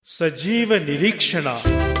సజీవ నిరీక్షణ.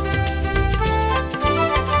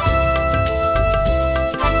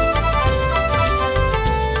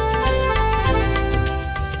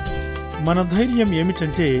 మన ధైర్యం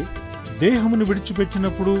ఏమిటంటే దేహమును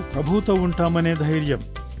విడిచిపెట్టినప్పుడు ప్రభువుతో ఉంటామనే ధైర్యం.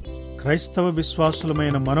 క్రైస్తవ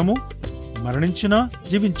విశ్వాసులమైన మనము మరణించినా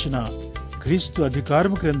జీవించినా క్రీస్తు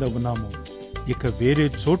అధికారము క్రింద ఉన్నాము. ఇక వేరే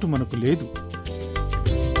చోటు మనకు లేదు.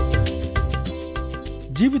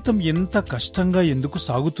 జీవితం ఎంత కష్టంగా ఎందుకు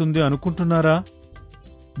సాగుతుంది అనుకుంటున్నారా?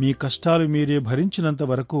 మీ కష్టాలు మీరే భరించినంత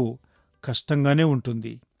వరకు కష్టంగానే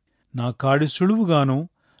ఉంటుంది. నా కాడి సులువుగాను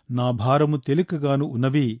నా భారము తేలికగాను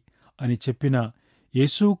ఉన్నవి అని చెప్పిన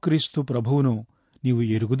యేసుక్రీస్తు ప్రభువును నీవు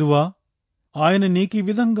ఎరుగుదువా? ఆయన నీకీ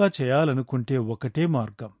విధంగా చేయాలనుకుంటే ఒకటే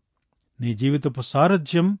మార్గం. నీ జీవితపు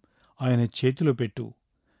సారథ్యం ఆయన చేతిలో పెట్టు.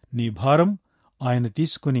 నీ భారం ఆయన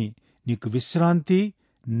తీసుకుని నీకు విశ్రాంతి,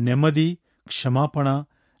 నెమ్మది, క్షమాపణ,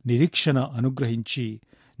 నిరీక్షణ అనుగ్రహించి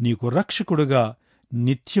నీకు రక్షకుడుగా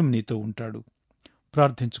నిత్యం నీతో ఉంటాడు.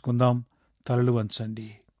 ప్రార్థించుకుందాం. తలలు వంచండి.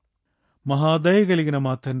 మహాదయగలిగిన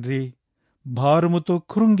మా తండ్రి, భారముతో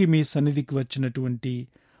కృంగి మీ సన్నిధికి వచ్చినటువంటి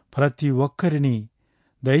ప్రతి ఒక్కరిని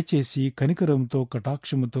దయచేసి కనికరంతో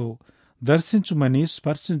కటాక్షముతో దర్శించుమని,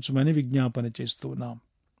 స్పర్శించుమని విజ్ఞాపన చేస్తున్నాం.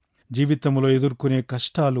 జీవితంలో ఎదుర్కొనే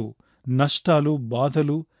కష్టాలు, నష్టాలు,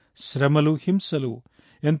 బాధలు, శ్రమలు, హింసలు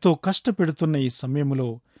ఎంతో కష్టపెడుతున్న ఈ సమయంలో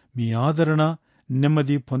మీ ఆదరణ,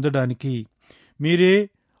 నెమ్మది పొందడానికి మీరే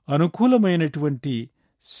అనుకూలమైనటువంటి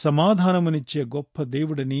సమాధానమునిచ్చే గొప్ప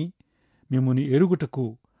దేవుడని మిమ్ముని ఎరుగుటకు,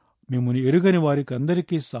 మిమ్ముని ఎరుగని వారికి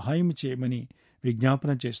అందరికీ సహాయం చేయమని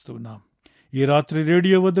విజ్ఞాపన చేస్తున్నాం. ఈ రాత్రి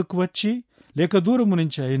రేడియో వద్దకు వచ్చి లేక దూరము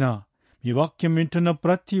నుంచి అయినా మీ వాక్యం వింటున్న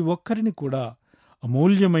ప్రతి ఒక్కరిని కూడా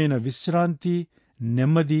అమూల్యమైన విశ్రాంతి,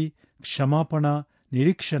 నెమ్మది, క్షమాపణ,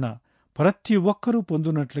 నిరీక్షణ ప్రతి ఒక్కరూ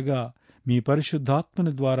పొందునట్లుగా మీ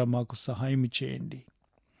పరిశుద్ధాత్మని ద్వారా మాకు సహాయం చేయండి.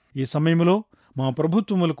 ఈ సమయంలో మా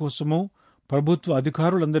ప్రభుత్వముల కోసము, ప్రభుత్వ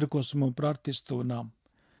అధికారులందరి కోసము ప్రార్థిస్తూ ఉన్నాం.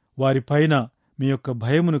 వారిపైన మీ యొక్క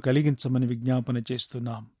భయమును కలిగించమని విజ్ఞాపన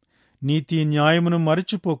చేస్తున్నాం. నీతి న్యాయమును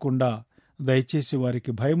మరచిపోకుండా దయచేసి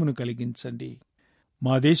వారికి భయమును కలిగించండి.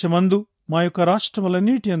 మా దేశమందు, మా యొక్క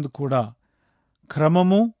రాష్ట్రములన్నిటి యందు కూడా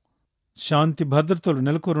క్రమము, శాంతి, భద్రతలు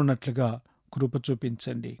నెలకొనున్నట్లుగా కృప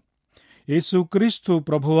చూపించండి. యేసుక్రీస్తు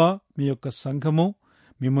ప్రభువా, మీ యొక్క సంఘము,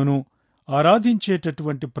 మిమ్మును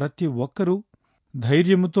ఆరాధించేటటువంటి ప్రతి ఒక్కరూ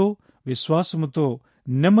ధైర్యముతో, విశ్వాసముతో,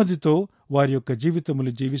 నెమ్మదితో వారి యొక్క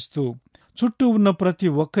జీవితములు జీవిస్తూ చుట్టూ ఉన్న ప్రతి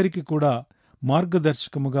ఒక్కరికి కూడా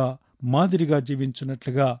మార్గదర్శకముగా, మాదిరిగా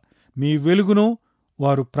జీవించున్నట్లుగా, మీ వెలుగును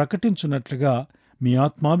వారు ప్రకటించున్నట్లుగా మీ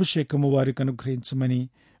ఆత్మాభిషేకము వారికి అనుగ్రహించమని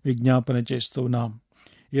విజ్ఞాపన చేస్తున్నాం.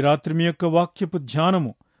 ఈ రాత్రి మీ యొక్క వాక్యపు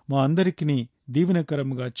ధ్యానము మా అందరికీ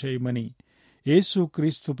దీవెనకరముగా చేయమని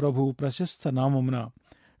యేసుక్రీస్తు ప్రభు ప్రశస్త నామమున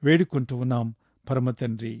వేడుకుంటూ ఉన్నాం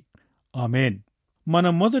పరమతండ్రి. ఆమేన్. మన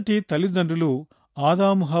మొదటి తల్లిదండ్రులు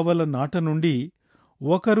ఆదాము హవ్వల నాట నుండి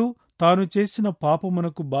ఒకరు తాను చేసిన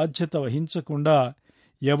పాపమునకు బాధ్యత వహించకుండా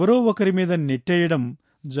ఎవరో ఒకరి మీద నెట్టేయడం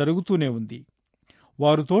జరుగుతూనే ఉంది.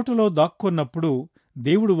 వారు తోటలో దాక్కున్నప్పుడు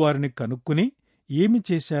దేవుడు వారిని కనుక్కుని ఏమి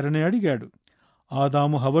చేశారని అడిగాడు.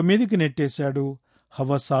 ఆదాము హవ్వ మీదికి నెట్టేశాడు,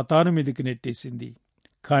 హవ్వ సాతాను మీదికి నెట్టేసింది.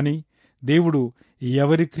 కాని దేవుడు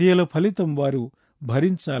ఎవరి క్రియల ఫలితం వారు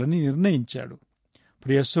భరించాలని నిర్ణయించాడు.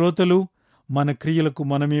 ప్రియశ్రోతలు, మన క్రియలకు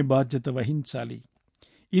మనమే బాధ్యత వహించాలి.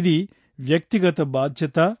 ఇది వ్యక్తిగత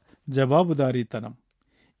బాధ్యత, జవాబుదారీతనం.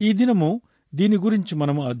 ఈ దినము దీని గురించి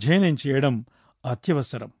మనము అధ్యయనం చేయడం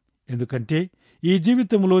అత్యవసరం. ఎందుకంటే ఈ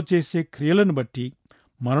జీవితంలో చేసే క్రియలను బట్టి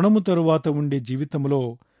మరణము తరువాత ఉండే జీవితంలో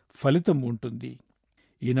ఫలితం ఉంటుంది.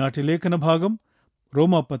 ఈనాటి లేఖన భాగం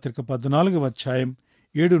రోమాపత్రిక 14వ అధ్యాయం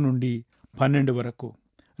 7 నుండి 12 వరకు.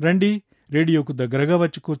 రండి, రేడియోకు దగ్గరగా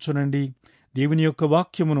వచ్చి కూర్చోనండి. దేవుని యొక్క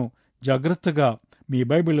వాక్యమును జాగ్రత్తగా మీ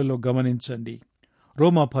బైబిళ్లలో గమనించండి.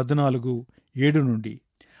 రోమా 14:7 నుండి.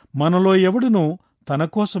 మనలో ఎవడునూ తన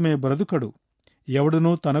కోసమే బ్రతుకడు,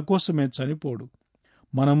 ఎవడునూ తన కోసమే చనిపోడు.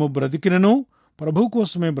 మనము బ్రతికినను ప్రభు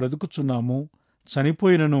కోసమే బ్రతుకుచున్నాము,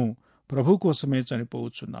 చనిపోయినను ప్రభు కోసమే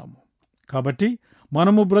చనిపోవచ్చున్నాము. కాబట్టి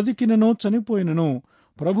మనము బ్రతికినను చనిపోయినను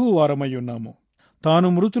ప్రభు వారమై ఉన్నాము. తాను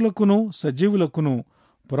మృతులకును సజీవులకును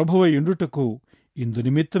ప్రభువై ఉండుటకు ఇందు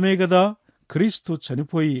నిమిత్తమే గదా క్రీస్తు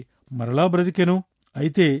చనిపోయి మరలా బ్రతికెను.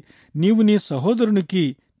 అయితే నీవు నీ సహోదరునికి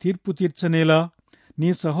తీర్పు తీర్చనేలా, నీ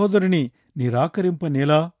సహోదరుని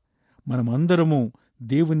నిరాకరింపనేలా? మనమందరము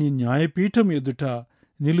దేవుని న్యాయపీఠం ఎదుట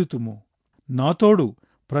నిలుతుము. నాతోడు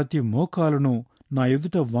ప్రతి మోకాలును నా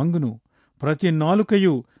ఎదుట వంగును, ప్రతి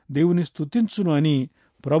నాలుకయు దేవుని స్తుతించును అని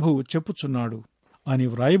ప్రభువు చెప్పుచున్నాడు అని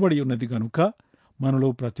వ్రాయబడి ఉన్నది గనుక మనలో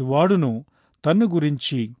ప్రతివాడును తన్ను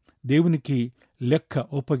గురించి దేవునికి లెక్క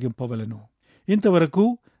ఒప్పగింపవలెను. ఇంతవరకు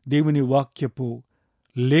దేవుని వాక్యపు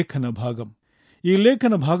లేఖన భాగం. ఈ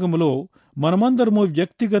లేఖన భాగములో మనమందరము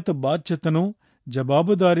వ్యక్తిగత బాధ్యతను,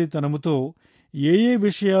 జవాబుదారీతనముతో ఏ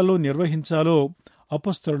విషయాల్లో నిర్వహించాలో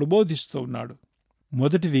అపొస్తలుడు బోధిస్తూ ఉన్నాడు.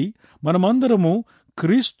 మొదటిది, మనమందరము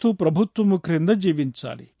క్రీస్తు ప్రభుత్వము క్రింద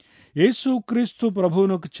జీవించాలి. యేసుక్రీస్తు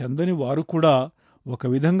ప్రభువునకు చెందని వారు కూడా ఒక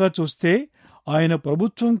విధంగా చూస్తే ఆయన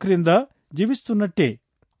ప్రభుత్వం క్రింద జీవిస్తున్నట్టే.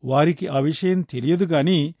 వారికి ఆ విషయం తెలియదు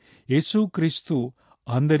గాని యేసుక్రీస్తు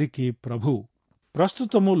అందరికీ ప్రభు.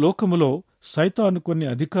 ప్రస్తుతము లోకములో సైతాను కొన్ని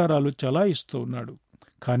అధికారాలు చలాయిస్తూ ఉన్నాడు.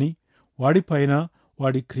 కాని వాడిపైన,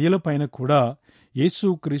 వాడి క్రియలపైన కూడా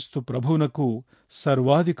యేసుక్రీస్తు ప్రభువునకు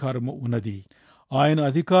సర్వాధికారము ఉన్నది. ఆయన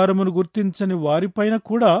అధికారమును గుర్తించని వారిపైన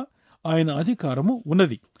కూడా ఆయన అధికారము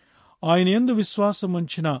ఉన్నది. ఆయన యందు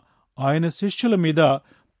విశ్వాసముంచిన ఆయన శిష్యుల మీద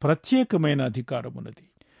ప్రత్యేకమైన అధికారమున్నది.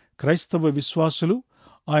 క్రైస్తవ విశ్వాసులు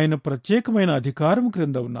ఆయన ప్రత్యేకమైన అధికారం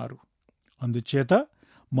క్రింద ఉన్నారు. అందుచేత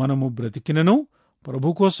మనము బ్రతికినను ప్రభు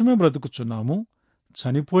కోసమే బ్రతుకుచున్నాము,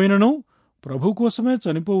 చనిపోయినను ప్రభు కోసమే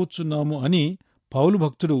చనిపోవచ్చున్నాము అని పౌలు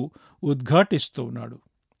భక్తుడు ఉద్ఘాటిస్తూ ఉన్నాడు.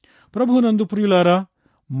 ప్రభునందు ప్రియులారా,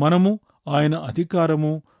 మనము ఆయన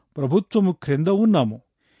అధికారము, ప్రభుత్వము క్రింద ఉన్నాము.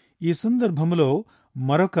 ఈ సందర్భములో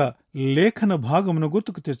మరొక లేఖన భాగమును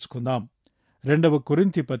గుర్తుకు తెచ్చుకుందాం. 2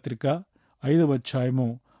 కొరింథీ పత్రిక 5వ అధ్యాయము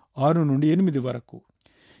 6-8 వరకు.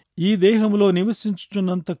 ఈ దేహములో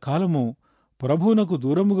నివసించుచున్నంత కాలము ప్రభువునకు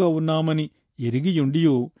దూరముగా ఉన్నామని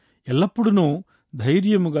ఎరిగియుండియు ఎల్లప్పుడూ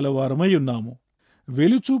ధైర్యము గలవారమై ఉన్నాము.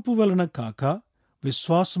 వెలుచూపు వలన కాక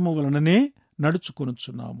విశ్వాసము వలననే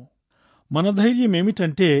నడుచుకొనుచున్నాము. మన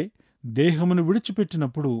ధైర్యమేమిటంటే దేహమును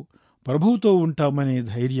విడిచిపెట్టినప్పుడు ప్రభువుతో ఉంటామనే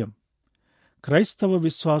ధైర్యం. క్రైస్తవ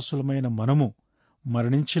విశ్వాసులమైన మనము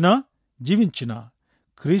మరణించినా జీవించినా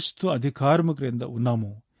క్రీస్తు అధికారము క్రింద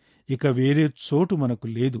ఉన్నాము. ఇక వేరే చోటు మనకు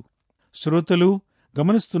లేదు. శ్రోతలు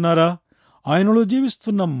గమనిస్తున్నారా? ఆయనలో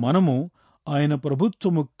జీవిస్తున్న మనము ఆయన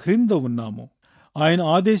ప్రభుత్వము క్రింద ఉన్నాము. ఆయన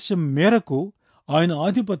ఆదేశం మేరకు ఆయన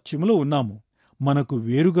ఆధిపత్యములో ఉన్నాము. మనకు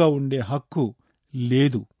వేరుగా ఉండే హక్కు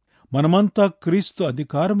లేదు. మనమంతా క్రీస్తు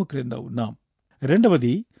అధికారము క్రింద ఉన్నాం.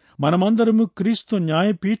 రెండవది, మనమందరము క్రీస్తు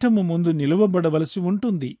న్యాయపీఠము ముందు నిలువబడవలసి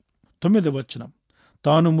ఉంటుంది. 9వ వచనం,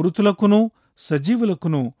 తాను మృతులకును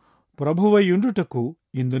సజీవులకును ప్రభువైయుండుటకు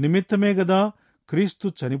ఇందు నిమిత్తమే గదా క్రీస్తు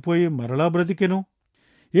చనిపోయి మరలా బ్రతికెను.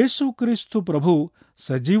 యేసుక్రీస్తు ప్రభు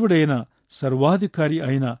సజీవుడైన, సర్వాధికారి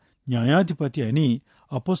అయిన న్యాయాధిపతి అని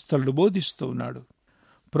అపొస్తలుడు బోధిస్తూ ఉన్నాడు.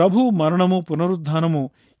 ప్రభు మరణము, పునరుద్ధానము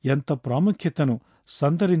ఎంత ప్రాముఖ్యతను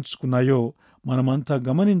సంతరించుకున్నాయో మనమంతా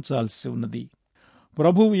గమనించాల్సి ఉన్నది.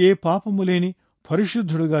 ప్రభువు ఏ పాపము లేని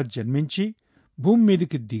పరిశుద్ధుడుగా జన్మించి భూమి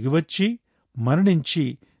మీదికి దిగివచ్చి మరణించి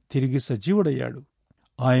తిరిగి సజీవుడయ్యాడు.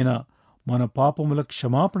 ఆయన మన పాపముల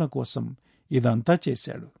క్షమాపణ కోసం ఇదంతా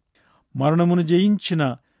చేశాడు. మరణమును జయించిన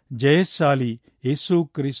జయశాలి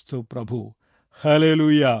యేసుక్రీస్తు ప్రభు.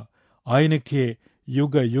 హల్లెలూయా! ఆయనకే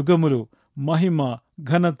యుగ యుగములు మహిమ,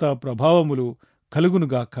 ఘనత, ప్రభావములు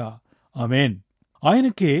కలుగునుగాక. ఆమేన్.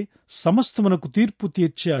 ఆయనకే సమస్తమునకు తీర్పు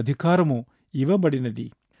తీర్చే అధికారము ఇవ్వబడినది.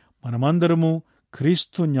 మనమందరము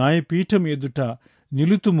క్రీస్తు న్యాయపీఠం ఎదుట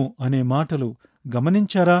నిలుతుము అనే మాటలు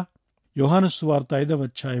గమనించారా? యోహాను సువార్త 5వ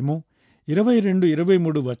అధ్యాయము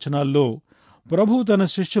 22-23 వచనాల్లో ప్రభువు తన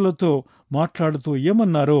శిష్యులతో మాట్లాడుతూ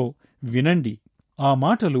ఏమన్నారో వినండి. ఆ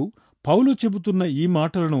మాటలు పౌలు చెబుతున్న ఈ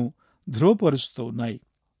మాటలను ధ్రువపరుస్తూ ఉన్నాయి.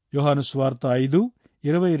 యోహాను సువార్త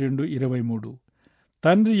 5:22-23,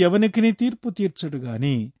 తండ్రి ఎవనికిని తీర్పు తీర్చడు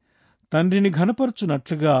గాని తండ్రిని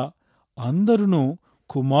ఘనపరచునట్లుగా అందరును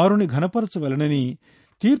కుమారుని ఘనపరచవలనని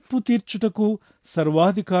తీర్పు తీర్చుటకు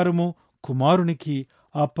సర్వాధికారము కుమారునికి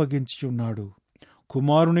అప్పగించియున్నాడు.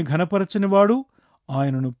 కుమారుని ఘనపరచనివాడు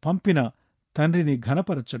ఆయనను పంపిన తండ్రిని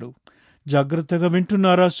ఘనపరచడు. జాగ్రత్తగా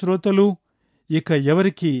వింటున్నారా శ్రోతలు? ఇక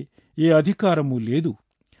ఎవరికి ఏ అధికారము లేదు.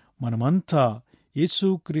 మనమంతా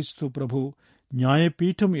యేసుక్రీస్తు ప్రభు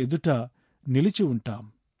న్యాయపీఠం ఎదుట నిలిచి ఉంటాం.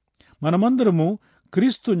 మనమందరము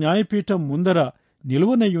క్రీస్తు న్యాయపీఠం ముందర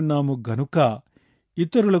నిలువనయ్యున్నాము గనుక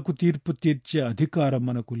ఇతరులకు తీర్పు తీర్చే అధికారం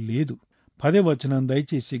మనకు లేదు. 10వ వచనం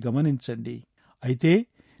దయచేసి గమనించండి. అయితే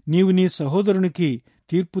నీవు నీ సహోదరునికి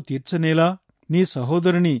తీర్పు తీర్చనేలా? నీ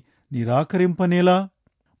సహోదరుని నిరాకరింపనేలా?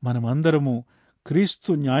 మనమందరము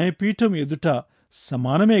క్రీస్తు న్యాయపీఠం ఎదుట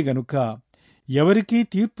సమానమే గనుక ఎవరికీ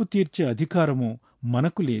తీర్పు తీర్చే అధికారము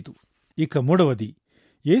మనకు లేదు. ఇక 3వది,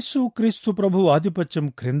 యేసుక్రీస్తు ప్రభు ఆధిపత్యం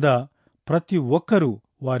క్రింద ప్రతి ఒక్కరూ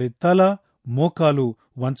వారి తల, మోకాలు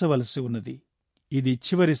వంచవలసి ఉన్నది. ఇది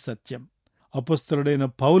చివరి సత్యం. అపొస్తలుడైన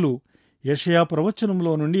పౌలు యెషయా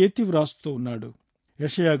ప్రవచనంలో నుండి ఎత్తి వ్రాస్తూ ఉన్నాడు.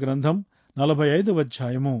 యెషయా గ్రంథం 45వ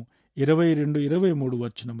అధ్యాయము 22-23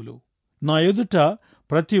 వచనములు, నా ఎదుట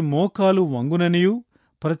ప్రతి మోకాలు వంగుననియు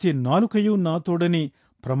ప్రతి నాలుకయు నా తోడని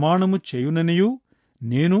ప్రమాణము చేయుననియు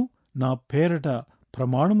నేను నా పేరట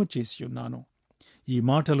ప్రమాణము చేసియున్నాను. ఈ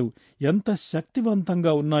మాటలు ఎంత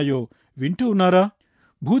శక్తివంతంగా ఉన్నాయో వింటూ ఉన్నారా?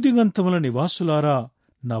 భూదిగంతముల నివాసులారా,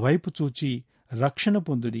 నా వైపు చూచి రక్షణ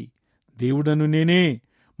పొందుడి. దేవుడను నేనే,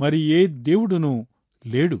 మరి ఏ దేవుడును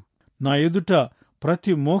లేడు. నా ఎదుట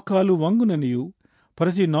ప్రతి మోకాలు వంగుననియు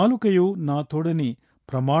ప్రతి నాలుకయు నా తోడని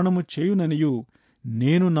ప్రమాణము చేయుననియు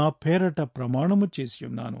నేను నా పేరట ప్రమాణము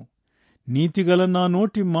చేసియున్నాను. నీతిగల నా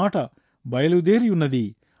నోటి మాట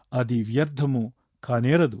బయలుదేరియున్నది, అది వ్యర్థము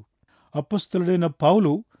కానేరదు. అపొస్తలుడైన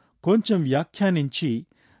పౌలు కొంచెం వ్యాఖ్యానించి,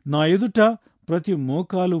 నా ఎదుట ప్రతి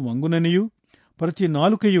మోకాలు వంగుననియు ప్రతి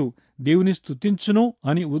నాలుకయు దేవుని స్తుతించును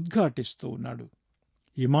అని ఉద్ఘాటిస్తూ ఉన్నాడు.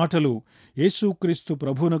 ఈ మాటలు యేసుక్రీస్తు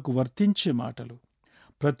ప్రభువునకు వర్తించే మాటలు.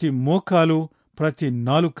 ప్రతి మోకాలు ప్రతి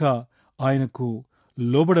నాలుక ఆయనకు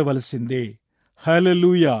లోబడవలసిందే.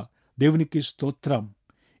 హల్లెలూయా! దేవునికి స్తోత్రం.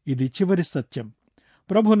 ఇది చివరి సత్యం.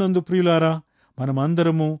 ప్రభునందు ప్రియులారా,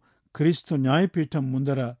 మనమందరము క్రీస్తు న్యాయపీఠం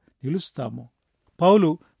ముందర నిలుస్తాము.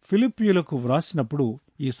 పౌలు ఫిలిప్పీయులకు వ్రాసినప్పుడు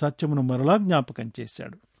ఈ సత్యమును మరలా జ్ఞాపకం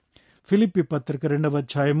చేశాడు. ఫిలిప్పీ పత్రిక 2వ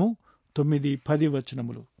అధ్యాయము 9-10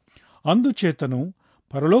 వచనములు. అందుచేతను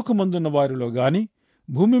పరలోకమందున్న వారిలో గాని,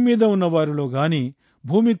 భూమి మీద ఉన్న వారిలో గాని,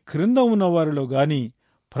 భూమి క్రింద ఉన్న వారిలో గాని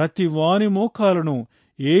ప్రతి వాని మోకాలను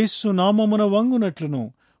యేసు నామమున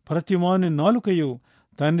వంగునట్లును, ప్రతి వాని నాలుకయు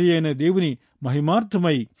తండ్రి అయిన దేవుని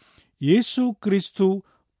మహిమార్థమై యేసుక్రీస్తు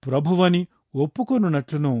ప్రభువని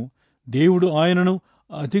ఒప్పుకొనున్నట్లును దేవుడు ఆయనను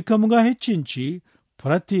అధికముగా హెచ్చించి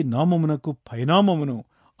ప్రతి నామమునకు పైనామమును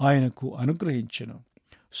ఆయనకు అనుగ్రహించెను.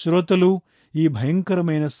 శ్రోతలు, ఈ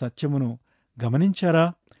భయంకరమైన సత్యమును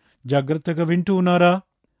గమనించారా? జాగ్రత్తగా వింటూ ఉన్నారా?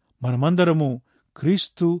 మనమందరము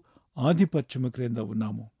క్రీస్తు ఆధిపత్యము క్రింద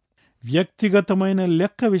ఉన్నాము. వ్యక్తిగతమైన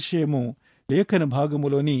లెక్క విషయము లేఖన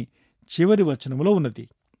భాగములోని చివరి వచనములో ఉన్నది.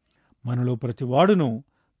 మనలో ప్రతివాడును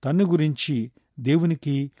తన్ను గురించి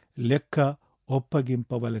దేవునికి లెక్క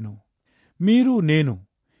ఒప్పగింపవలెను. మీరు, నేను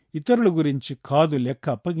ఇతరుల గురించి కాదు లెక్క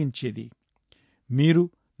అప్పగించేది. మీరు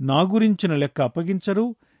నా గురించిన లెక్క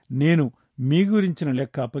అప్పగించరు, నేను మీ గురించిన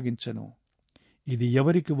లెక్క అప్పగించను. ఇది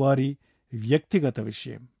ఎవరికి వారి వ్యక్తిగత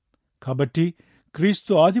విషయం. కాబట్టి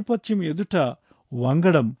క్రీస్తు ఆధిపత్యం ఎదుట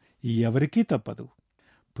వంగడం ఎవరికీ తప్పదు.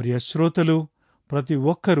 ప్రియ శ్రోతలు, ప్రతి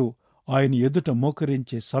ఒక్కరూ ఆయన ఎదుట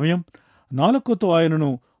మోకరించే సమయం, నాలుకతో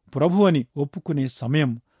ఆయనను ప్రభువని ఒప్పుకునే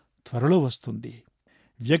సమయం త్వరలో వస్తుంది.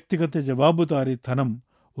 వ్యక్తిగత జవాబుదారీతనం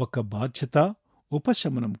ఒక బాధ్యత,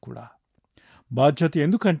 ఉపశమనం కూడా. బాధ్యత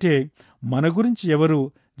ఎందుకంటే మన గురించి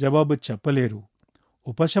ఎవరు జవాబు చెప్పలేరు.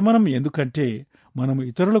 ఉపశమనం ఎందుకంటే మనము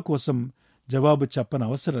ఇతరుల కోసం జవాబు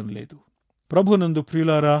చెప్పనవసరం లేదు. ప్రభునందు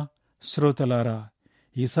ప్రియులారా, శ్రోతలారా,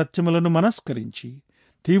 ఈ సత్యములను మనస్కరించి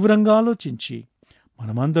తీవ్రంగా ఆలోచించి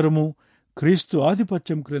మనమందరము క్రీస్తు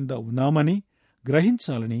ఆధిపత్యం క్రింద ఉన్నామని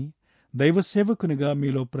గ్రహించాలని దైవసేవకునిగా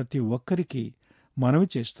మీలో ప్రతి ఒక్కరికి మనవి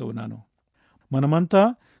చేస్తూ ఉన్నాను.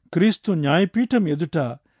 మనమంతా క్రీస్తు న్యాయపీఠం ఎదుట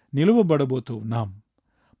నిలువబడబోతూ ఉన్నాం.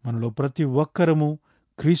 మనలో ప్రతి ఒక్కరము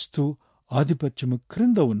క్రీస్తు ఆధిపత్యము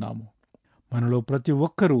క్రింద ఉన్నాము. మనలో ప్రతి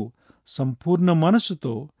ఒక్కరూ సంపూర్ణ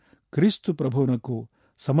మనసుతో క్రీస్తు ప్రభువునకు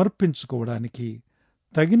సమర్పించుకోవడానికి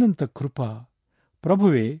తగినంత కృప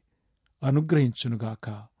ప్రభువే అనుగ్రహించునుగాక.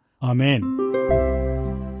 ఆమేన్.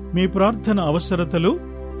 మీ ప్రార్థన అవసరతలు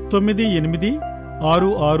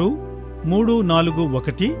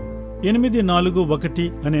 9866341841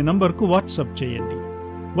 అనే నంబర్కు వాట్సాప్ చేయండి.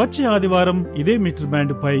 వచ్చే ఆదివారం ఇదే మీటర్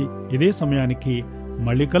బ్యాండ్పై ఇదే సమయానికి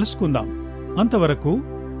మళ్ళీ కలుసుకుందాం. అంతవరకు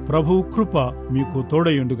ప్రభువు కృప మీకు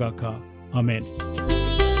తోడయుండుగాక. ఆమేన్.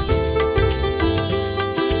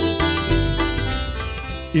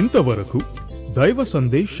 ఇంతవరకు దైవ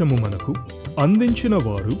సందేశము మనకు అందించిన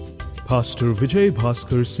వారు పాస్టర్ విజయ్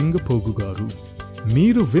భాస్కర్ సింగపోగు గారు.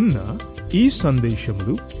 మీరు విన్న ఈ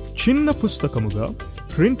సందేశములు చిన్న పుస్తకముగా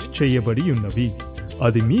ప్రింట్ చేయబడి ఉన్నవి.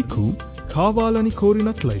 అది మీకు కావాలని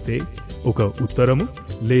కోరినట్లయితే ఒక ఉత్తరము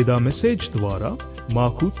లేదా మెసేజ్ ద్వారా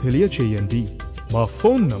మాకు తెలియచేయండి. మా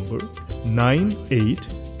ఫోన్ నంబర్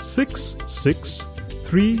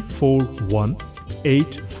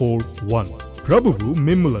 9866341841. ప్రభువు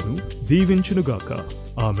మిమ్ములను దీవించునుగాక.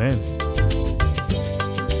 ఆమేన్.